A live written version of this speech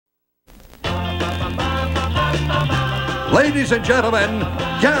ladies and gentlemen,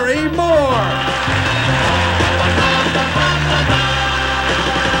 Gary Moore.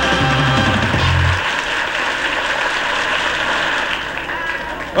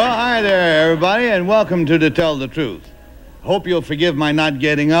 Well, hi there, everybody, and welcome to Tell the Truth. Hope you'll forgive my not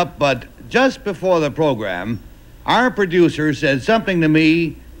getting up, but just before the program, our producer said something to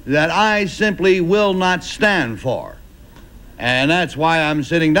me that I simply will not stand for. And that's why I'm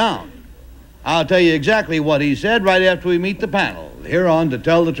sitting down. I'll tell you exactly what he said right after we meet the panel, here on To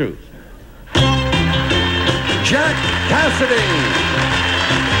Tell the Truth. Jack Cassidy.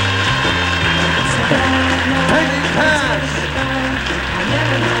 Peggy Cass.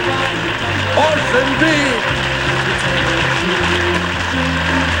 Orson Bean.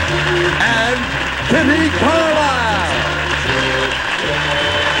 And Kitty Carlisle.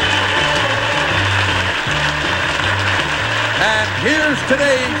 And here's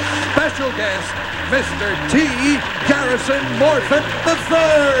today's special guest, Mr. T. Garrison Morfett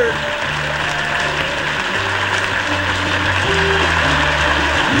III.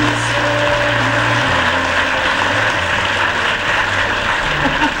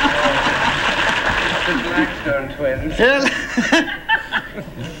 The Blackstone twins.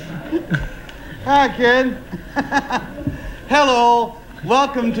 Hi, kid. Hello.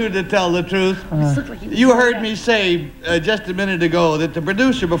 Welcome to Tell the Truth. You heard me say just a minute ago that the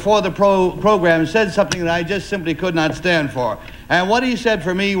producer before the program said something that I just simply could not stand for. And what he said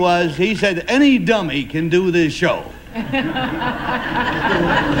for me was, he said, any dummy can do this show. And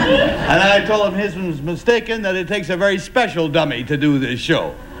I told him his was mistaken, that it takes a very special dummy to do this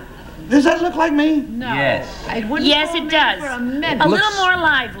show. Does that look like me? No. Yes. Yes, it does. For a minute. A little more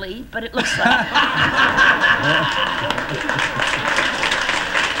lively, but it looks like.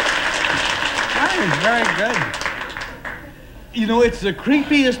 That is very good. You know, it's the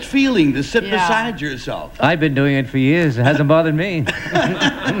creepiest feeling to sit beside yourself. I've been doing it for years. It hasn't bothered me.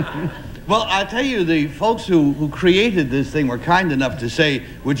 Well, I tell you, the folks who created this thing were kind enough to say,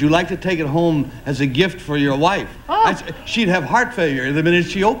 would you like to take it home as a gift for your wife? Oh. She'd have heart failure the minute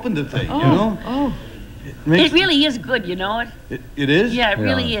she opened the thing, you know? Oh. It really is good, you know it? It is? Yeah, it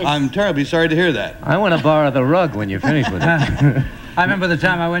really is. I'm terribly sorry to hear that. I want to borrow the rug when you're finished with it. I remember the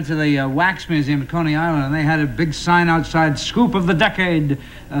time I went to the Wax Museum at Coney Island, and they had a big sign outside, Scoop of the Decade,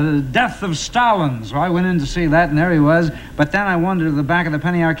 Death of Stalin. So I went in to see that, and there he was. But then I wandered to the back of the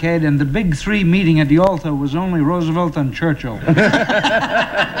Penny Arcade, and the big three meeting at the altar was only Roosevelt and Churchill.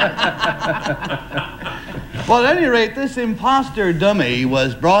 Well, at any rate, this imposter dummy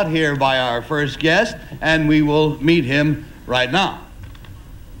was brought here by our first guest, and we will meet him right now.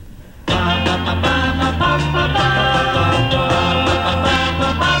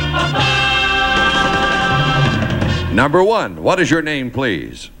 Number one, what is your name,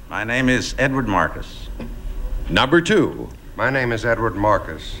 please? My name is Edward Marcus. Number two. My name is Edward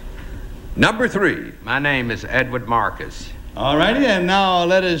Marcus. Number three. My name is Edward Marcus. All righty, and now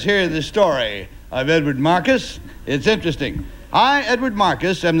let us hear the story of Edward Marcus. It's interesting. I, Edward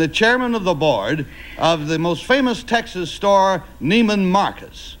Marcus, am the chairman of the board of the most famous Texas store,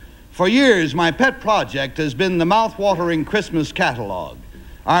 Neiman-Marcus. For years, my pet project has been the mouth-watering Christmas catalog.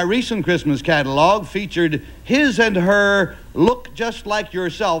 Our recent Christmas catalog featured his and her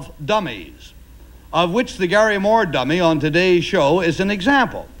look-just-like-yourself dummies, of which the Gary Moore dummy on today's show is an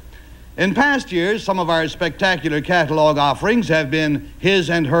example. In past years, some of our spectacular catalog offerings have been his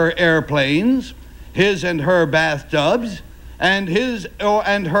and her airplanes, his and her bathtubs, and his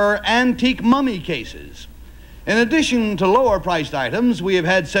and her antique mummy cases. In addition to lower-priced items, we have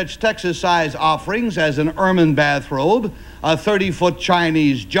had such Texas-size offerings as an ermine bathrobe, a 30-foot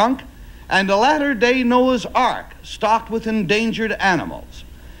Chinese junk, and a latter-day Noah's Ark stocked with endangered animals.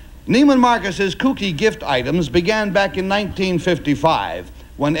 Neiman Marcus's kooky gift items began back in 1955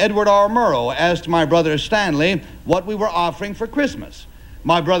 when Edward R. Murrow asked my brother Stanley what we were offering for Christmas.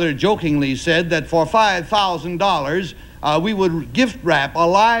 My brother jokingly said that for $5,000 we would gift wrap a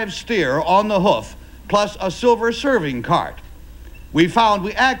live steer on the hoof plus a silver serving cart. We found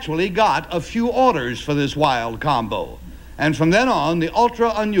we actually got a few orders for this wild combo. And from then on, the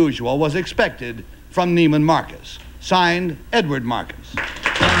ultra unusual was expected from Neiman Marcus. Signed, Edward Marcus.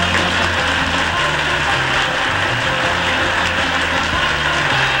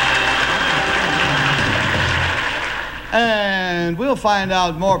 And we'll find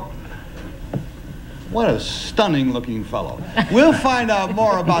out more. What a stunning-looking fellow. We'll find out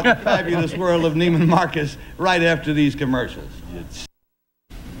more about the fabulous world of Neiman Marcus right after these commercials.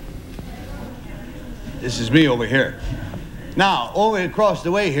 This is me over here. Now, over across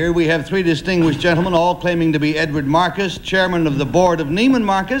the way here, we have three distinguished gentlemen, all claiming to be Edward Marcus, chairman of the board of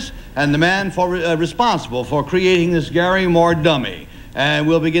Neiman-Marcus, and the man responsible for creating this Gary Moore dummy. And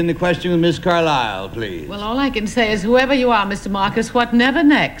we'll begin the question with Miss Carlisle, please. Well, all I can say is, whoever you are, Mr. Marcus, what never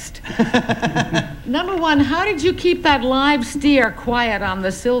next? Number one, how did you keep that live steer quiet on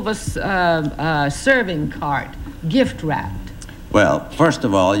the silver serving cart, gift wrapped? Well, first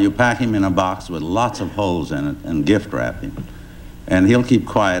of all, you pack him in a box with lots of holes in it and gift wrap him. And he'll keep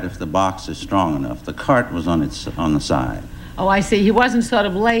quiet if the box is strong enough. The cart was on the side. Oh, I see. He wasn't sort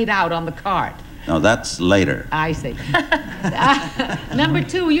of laid out on the cart. No, that's later. I see. Number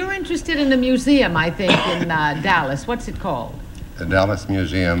two, you're interested in the museum, I think, in Dallas. What's it called? The Dallas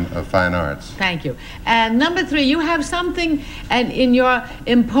Museum of Fine Arts. Thank you. And number three, you have something in your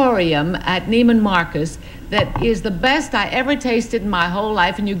emporium at Neiman-Marcus that is the best I ever tasted in my whole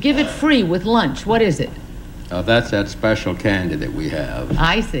life, and you give it free with lunch. What is it? That's that special candy that we have.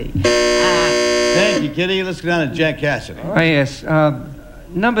 I see. Thank you, Kitty. Let's go down to Jack Cassidy. Oh, yes.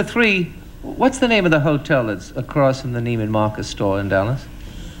 Number three, what's the name of the hotel that's across from the Neiman-Marcus store in Dallas?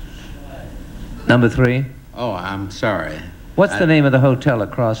 Number three? Oh, I'm sorry. What's the name of the hotel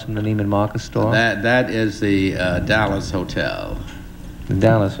across from the Neiman-Marcus store? That is the Dallas Hotel. The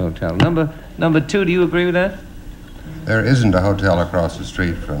Dallas Hotel. Number two, do you agree with that? There isn't a hotel across the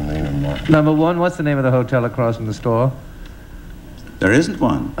street from Neiman-Marcus. Number one, what's the name of the hotel across from the store? There isn't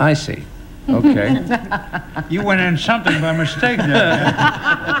one. I see. Okay. You went in something by mistake there.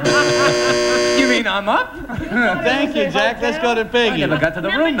 You mean I'm up? Thank you, Jack. Let's go to Peggy. I never got to the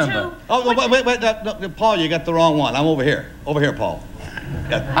room number. Oh, wait, no, Paul, you got the wrong one. I'm over here. Over here, Paul.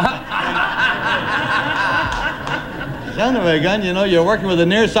 Son of a gun, you know, you're working with a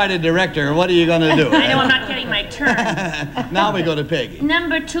nearsighted director. What are you going to do? I know I'm not getting my turn. Now we go to Peggy.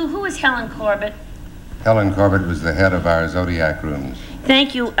 Number two, who is Helen Corbett? Helen Corbett was the head of our Zodiac rooms.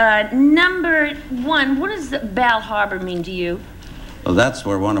 Thank you. Number one, what does Bal Harbor mean to you? Well, that's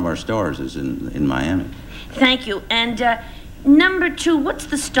where one of our stores is in Miami. Thank you. And number two, what's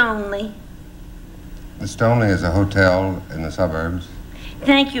the Stoneleigh? The Stoneleigh is a hotel in the suburbs.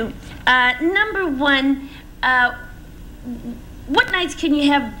 Thank you. Number one, what nights can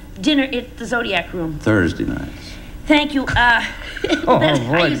you have dinner at the Zodiac Room? Thursday nights. Thank you. boy.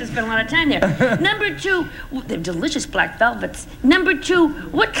 I used to spend a lot of time there. Number two, they're delicious black velvets. Number two,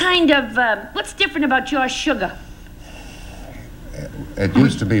 what kind of, what's different about your sugar? It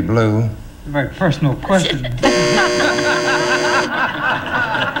used to be blue. A very personal question.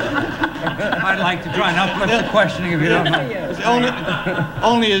 I'd like to try and uplift the questioning if you don't mind.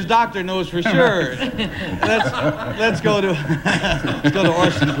 Only his doctor knows for sure. Let's go to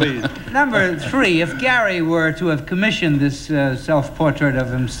Orson, please. Number three, if Gary were to have commissioned this self-portrait of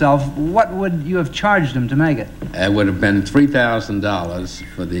himself, what would you have charged him to make it? It would have been $3,000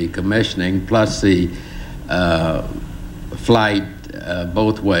 for the commissioning, plus the flight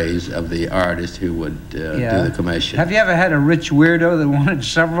both ways of the artist who would do the commission. Have you ever had a rich weirdo that wanted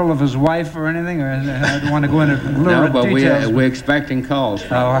several of his wife or anything, or I don't want to go into lurid details? We're expecting calls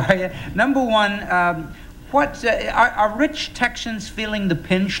from are you? Number one, are rich Texans feeling the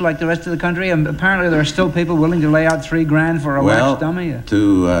pinch like the rest of the country? Apparently there are still people willing to lay out $3,000 for a wax dummy.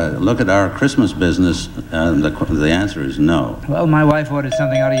 To look at our Christmas business, the answer is no. Well, my wife ordered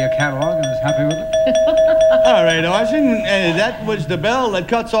something out of your catalog and was happy with it. All right, Orson, that was the bell that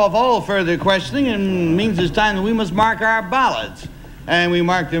cuts off all further questioning and means it's time that we must mark our ballots. And we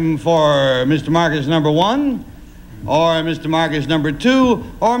mark them for Mr. Marcus number one, or Mr. Marcus number two,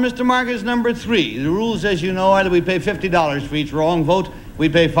 or Mr. Marcus number three. The rules, as you know, are that we pay $50 for each wrong vote. We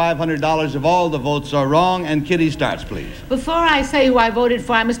pay $500 if all the votes are wrong. And Kitty starts, please. Before I say who I voted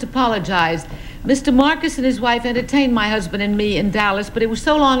for, I must apologize. Mr. Marcus and his wife entertained my husband and me in Dallas, but it was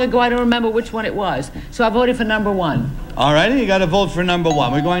so long ago I don't remember which one it was. So I voted for number one. All righty, you got to vote for number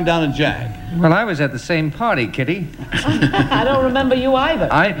one. We're going down to Jack. Well, I was at the same party, Kitty. I don't remember you either. You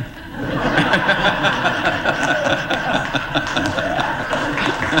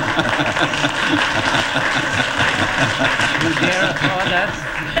dare applaud that?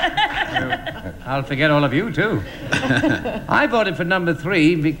 I'll forget all of you, too. I voted for number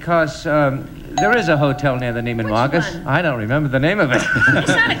three because there is a hotel near the Neiman-Marcus. I don't remember the name of it. It's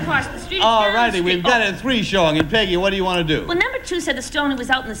not across the street. All righty, we've got a three showing. And Peggy, what do you want to do? Well, number two said the Stoneleigh was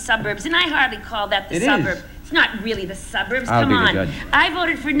out in the suburbs, and I hardly call that the suburb. It's not really the suburbs. I'll Come be the on. judge. I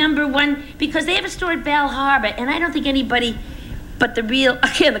voted for number one because they have a store at Bal Harbor, and I don't think anybody But the real,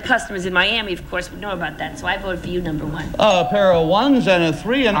 again, the customers in Miami, of course, would know about that, so I voted for you, number 1. A pair of 1s and a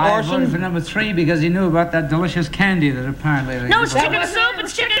 3, and I Orson? voted for number 3 because he knew about that delicious candy that apparently... No, it's chicken soup!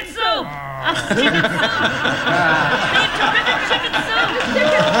 It's chicken soup! It's chicken soup! They have terrific chicken soup!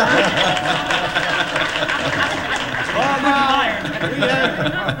 Well, now, we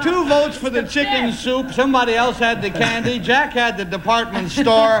have 2 votes for the chicken soup. Somebody else had the candy. Jack had the department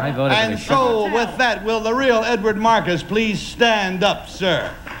store. And so, with that, will the real Edward Marcus please stand up,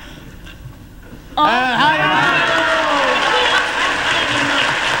 sir?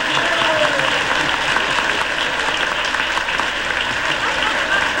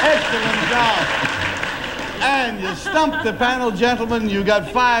 Excellent job. And you stumped the panel, gentlemen. You got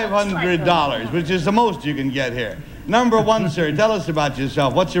 $500, which is the most you can get here. Number 1, sir, tell us about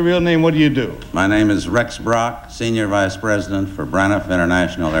yourself. What's your real name? What do you do? My name is Rex Brock, Senior Vice President for Braniff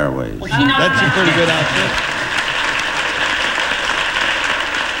International Airways. That's a pretty good outfit.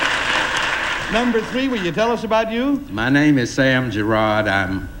 Number 3, will you tell us about you? My name is Sam Gerard.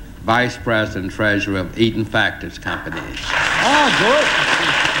 I'm Vice President Treasurer of Eaton Factors Company. Oh, good.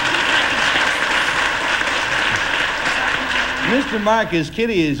 Mr. Marcus,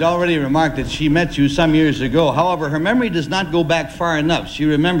 Kitty has already remarked that she met you some years ago. However, her memory does not go back far enough. She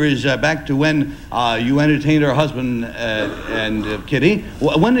remembers back to when you entertained her husband and Kitty.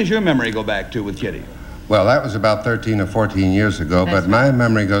 When does your memory go back to with Kitty? Well, that was about 13 or 14 years ago, but my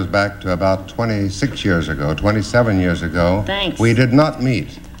memory goes back to about 26 years ago, 27 years ago. Thanks. We did not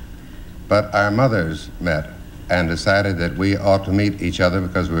meet, but our mothers met and decided that we ought to meet each other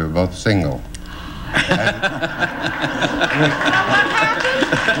because we were both single.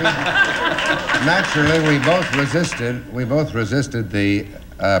 Naturally, we both resisted the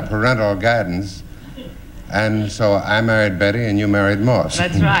parental guidance, and so I married Betty and you married Moss.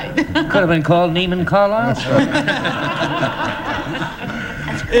 That's right. Could have been called Neiman-Carlisle.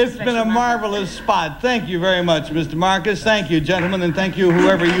 It's been a marvelous spot. Thank you very much, Mr. Marcus. Thank you, gentlemen, and thank you,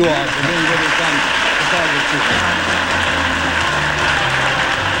 whoever you are, for being with us on the television.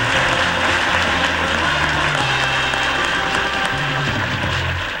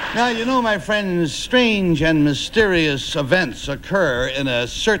 Now, you know, my friends, strange and mysterious events occur in a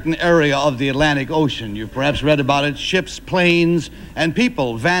certain area of the Atlantic Ocean. You've perhaps read about it. Ships, planes, and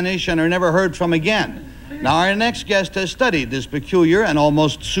people vanish and are never heard from again. Now, our next guest has studied this peculiar and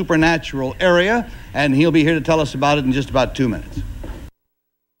almost supernatural area, and he'll be here to tell us about it in just about 2 minutes.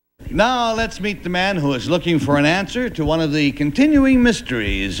 Now, let's meet the man who is looking for an answer to one of the continuing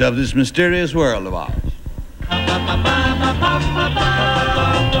mysteries of this mysterious world of ours.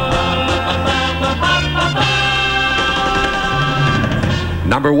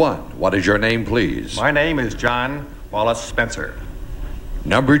 Number 1, what is your name, please? My name is John Wallace Spencer.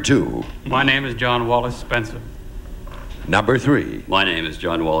 Number 2. My name is John Wallace Spencer. Number 3. My name is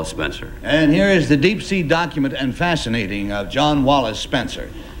John Wallace Spencer. And here is the deep-sea document and fascinating of John Wallace Spencer.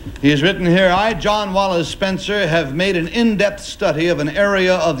 He has written here, I, John Wallace Spencer, have made an in-depth study of an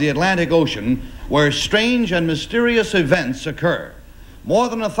area of the Atlantic Ocean where strange and mysterious events occur. More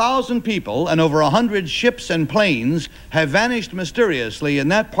than 1,000 people and over 100 ships and planes have vanished mysteriously in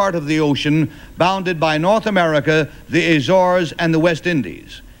that part of the ocean bounded by North America, the Azores, and the West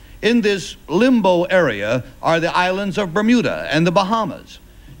Indies. In this limbo area are the islands of Bermuda and the Bahamas.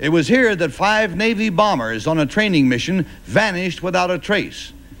 It was here that 5 Navy bombers on a training mission vanished without a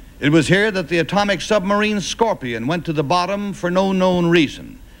trace. It was here that the atomic submarine Scorpion went to the bottom for no known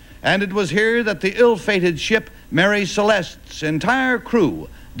reason. And it was here that the ill-fated ship Mary Celeste's entire crew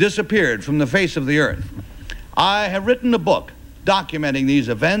disappeared from the face of the earth. I have written a book documenting these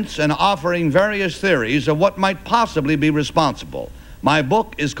events and offering various theories of what might possibly be responsible. My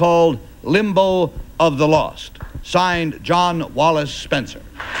book is called Limbo of the Lost. Signed, John Wallace Spencer.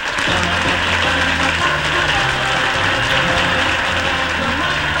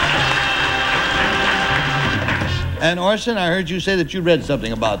 And Orson, I heard you say that you read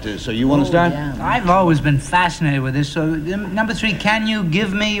something about this, so you want to start? Yeah. I've always been fascinated with this. So, number 3, can you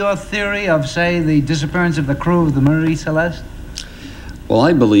give me your theory of, say, the disappearance of the crew of the Marie Celeste? Well,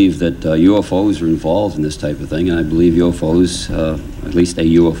 I believe that UFOs are involved in this type of thing, and I believe UFOs, at least a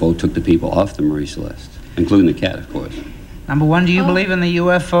UFO, took the people off the Marie Celeste, including the cat, of course. Number 1, do you believe in the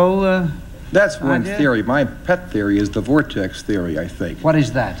UFO? That's one theory. My pet theory is the vortex theory, I think. What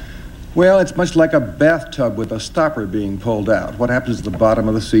is that? Well, it's much like a bathtub with a stopper being pulled out. What happens is the bottom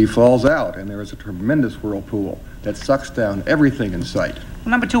of the sea falls out, and there is a tremendous whirlpool that sucks down everything in sight. Well,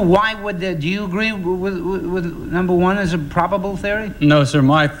 number 2, why would do you agree with number 1 as a probable theory? No, sir.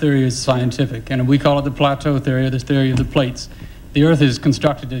 My theory is scientific, and we call it the plateau theory, or the theory of the plates. The Earth is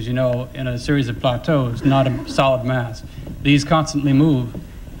constructed, as you know, in a series of plateaus, not a solid mass. these constantly move.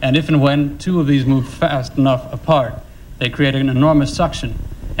 And if and when two of these move fast enough apart, they create an enormous suction.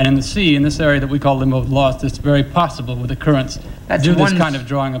 And in the sea, in this area that we call limbo of the lost, it's very possible with the currents to do this kind of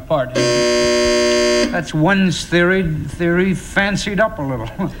drawing apart. That's one's theory fancied up a little.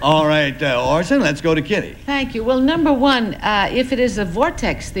 All right, Orson, let's go to Kitty. Thank you. Well, number one, if it is a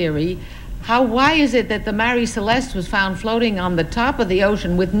vortex theory, why is it that the Marie Celeste was found floating on the top of the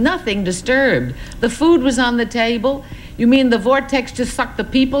ocean with nothing disturbed? The food was on the table. You mean the vortex just sucked the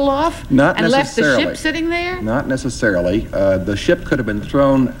people off? Not and necessarily. left the ship sitting there? Not necessarily. The ship could have been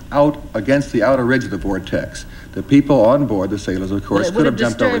thrown out against the outer ridge of the vortex. The people on board, the sailors, of course, could have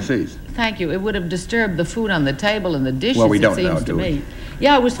jumped overseas. Thank you. It would have disturbed the food on the table and the dishes, well, we it don't seems know, to do me. we?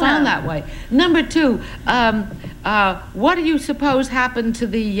 Yeah, it was found that way. Number two, what do you suppose happened to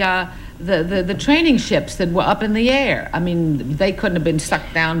the training ships that were up in the air? I mean, they couldn't have been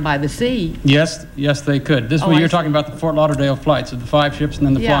sucked down by the sea. Yes, they could. This one, you're talking about the Fort Lauderdale flights of the 5 ships and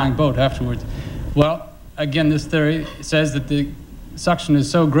then the flying boat afterwards. Well, again, this theory says that the suction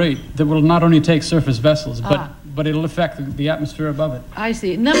is so great that it will not only take surface vessels, but it'll affect the atmosphere above it. I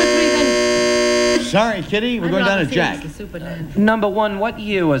see. Number 3, then. Sorry, Kitty, we're going down to Jack. Number 1, what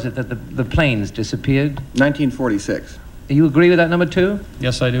year was it that the planes disappeared? 1946. You agree with that, number 2?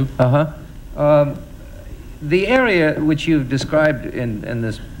 Yes, I do. The area which you've described in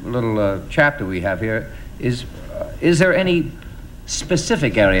this little chapter we have here is there any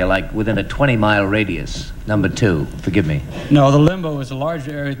specific area, like within a 20-mile radius? Number 2, forgive me. No, the limbo is a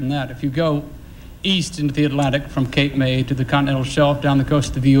larger area than that. If you go east into the Atlantic from Cape May to the continental shelf down the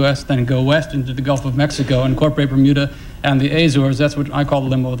coast of the U.S., then go west into the Gulf of Mexico, incorporate Bermuda and the Azores, that's what I call the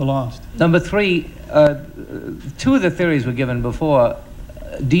limbo of the lost. Number 3, 2 of the theories were given before.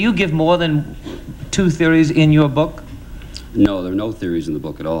 Do you give more than 2 theories in your book? No, there are no theories in the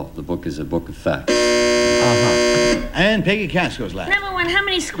book at all. The book is a book of facts. And Peggy Cass goes last. Number 1, how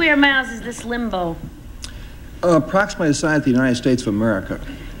many square miles is this limbo? Approximately the size of the United States of America.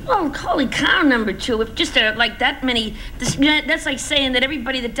 Oh, holy cow, number 2. If just like that many, that's like saying that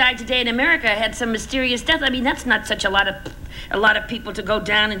everybody that died today in America had some mysterious death. I mean, that's not such a lot of people to go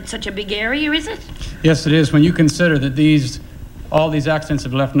down in such a big area, is it? Yes, it is. When you consider that all these accidents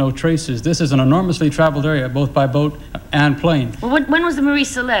have left no traces, this is an enormously traveled area, both by boat and plane. Well, when was the Marie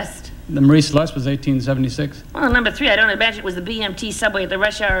Celeste? The Marie Celeste was 1876. Well, number 3, I don't imagine it was the BMT subway at the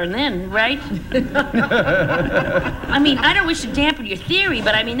rush hour and then, right? I mean, I don't wish to dampen your theory,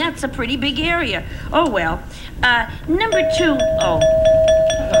 but I mean, that's a pretty big area. Oh, well. Number 2,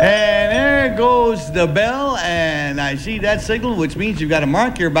 And there goes the bell, and I see that signal, which means you've got to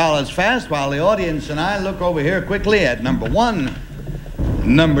mark your ballots fast while the audience and I look over here quickly at number 1,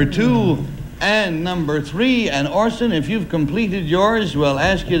 number 2, and number 3. And Orson, if you've completed yours, we'll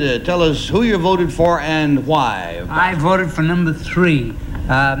ask you to tell us who you voted for and why. I voted for number 3.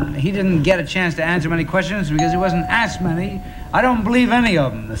 He didn't get a chance to answer many questions because he wasn't asked many. I don't believe any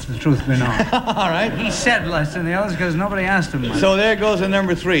of them, if the truth be known. All right. He said less than the others because nobody asked him much. So there goes a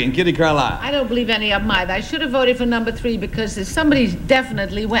number 3, and Kitty Carlisle. I don't believe any of them either. I should have voted for number 3 because somebody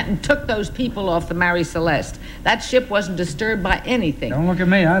definitely went and took those people off the Marie Celeste. That ship wasn't disturbed by anything. Don't look at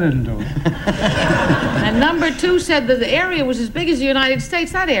me. I didn't do it. And number 2 said that the area was as big as the United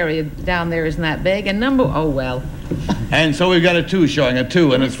States. That area down there isn't that big. And oh, well. And so we've got a 2 showing, a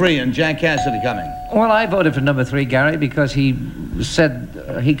 2 and a 3, and Jack Cassidy coming. Well, I voted for number 3, Gary, because he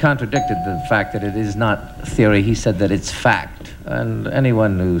said, he contradicted the fact that it is not theory. He said that it's fact. And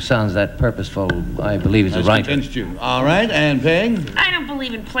anyone who sounds that purposeful, I believe, is a writer. Convinced you. All right, and Peg? I don't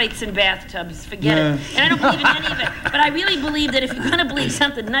believe in plates and bathtubs. Forget it. And I don't believe in any of it. But I really believe that if you're going to believe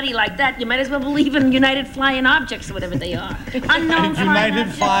something nutty like that, you might as well believe in United Flying Objects or whatever they are. Unknown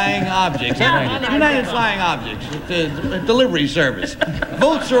United Flying Objects. Yeah. United Flying Objects. It's a delivery service.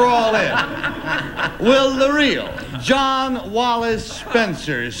 Votes are all in. Will the real John Wallace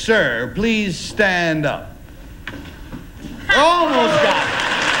Spencer, sir, please stand up? Almost got it.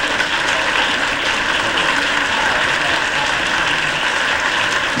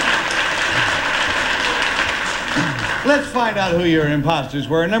 Let's find out who your imposters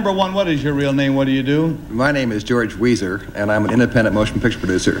were. Number 1, what is your real name? What do you do? My name is George Weiser, and I'm an independent motion picture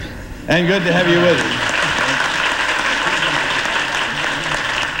producer. And good to have you with us.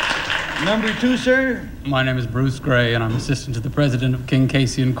 Number 2, sir? My name is Bruce Gray, and I'm assistant to the president of King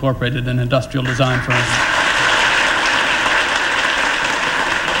Casey Incorporated, an industrial design firm.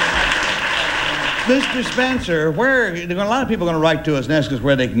 Mr. Spencer, a lot of people are going to write to us and ask us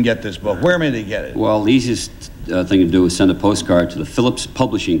where they can get this book. Where may they get it? Well, the easiest thing to do is send a postcard to the Phillips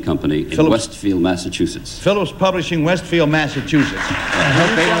Publishing Company in Westfield, Massachusetts. Phillips Publishing, Westfield, Massachusetts.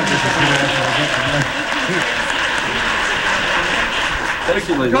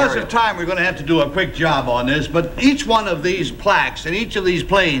 Because of time, we're going to have to do a quick job on this, but each one of these plaques and each of these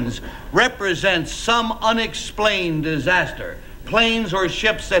planes represents some unexplained disaster. Planes or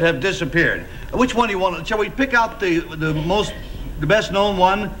ships that have disappeared. Which one do you want? Shall we pick out the best known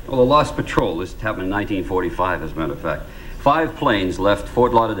one? Well, the Lost Patrol. This happened in 1945, as a matter of fact. 5 planes left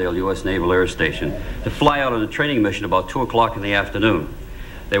Fort Lauderdale U.S. Naval Air Station to fly out on a training mission about 2 o'clock in the afternoon.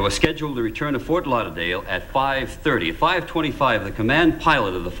 They were scheduled to return to Fort Lauderdale at 5:30. At 5:25, the command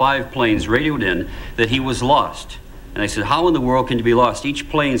pilot of the 5 planes radioed in that he was lost. And they said, how in the world can you be lost? Each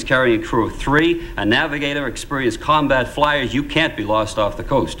plane's carrying a crew of 3, a navigator, experienced combat flyers. You can't be lost off the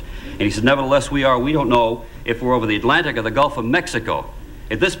coast. And he said, nevertheless, we don't know if we're over the Atlantic or the Gulf of Mexico.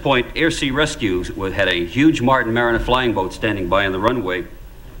 At this point, Air Sea Rescue had a huge Martin Mariner flying boat standing by on the runway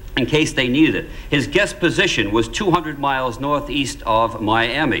in case they needed it. His guest position was 200 miles northeast of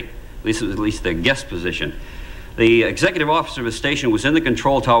Miami. At least the guest position. The executive officer of the station was in the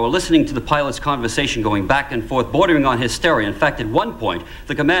control tower listening to the pilot's conversation going back and forth, bordering on hysteria. In fact, at one point,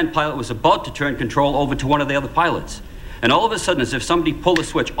 the command pilot was about to turn control over to one of the other pilots. And all of a sudden, as if somebody pulled a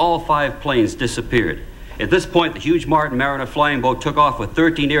switch, all 5 planes disappeared. At this point, the huge Martin Mariner flying boat took off with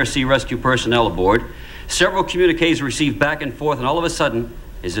 13 Air Sea Rescue personnel aboard. Several communiques were received back and forth, and all of a sudden,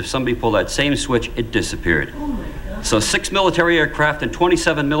 as if somebody pulled that same switch, it disappeared. So 6 military aircraft and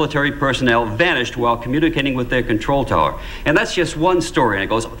 27 military personnel vanished while communicating with their control tower. And that's just one story, and it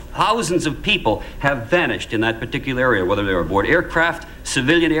goes, thousands of people have vanished in that particular area, whether they're aboard aircraft,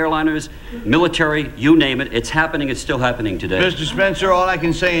 civilian airliners, military, you name it. It's happening, it's still happening today. Mr. Spencer, all I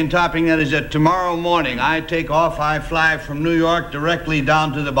can say in topping that is that tomorrow morning I take off, I fly from New York directly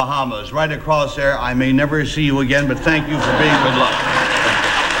down to the Bahamas, right across there. I may never see you again, but thank you for being with us.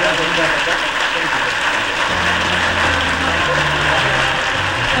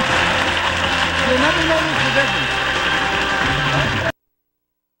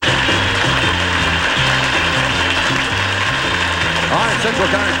 Our central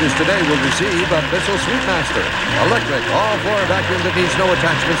characters today will receive a Bissell Sweetmaster. Electric, all 4 vacuum that needs no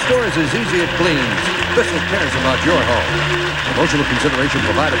attachment, stores as easy it cleans. Bissell cares about your home. Promotional consideration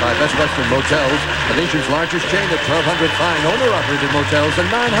provided by Best Western Motels, the nation's largest chain of 1,200 fine owner-operated motels in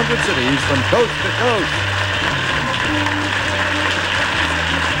 900 cities from coast to coast.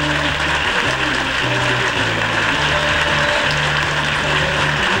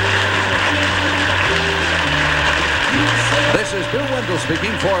 This is Bill Wendell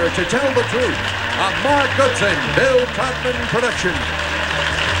speaking for To Tell the Truth, a Mark Goodson, Bill Todman production.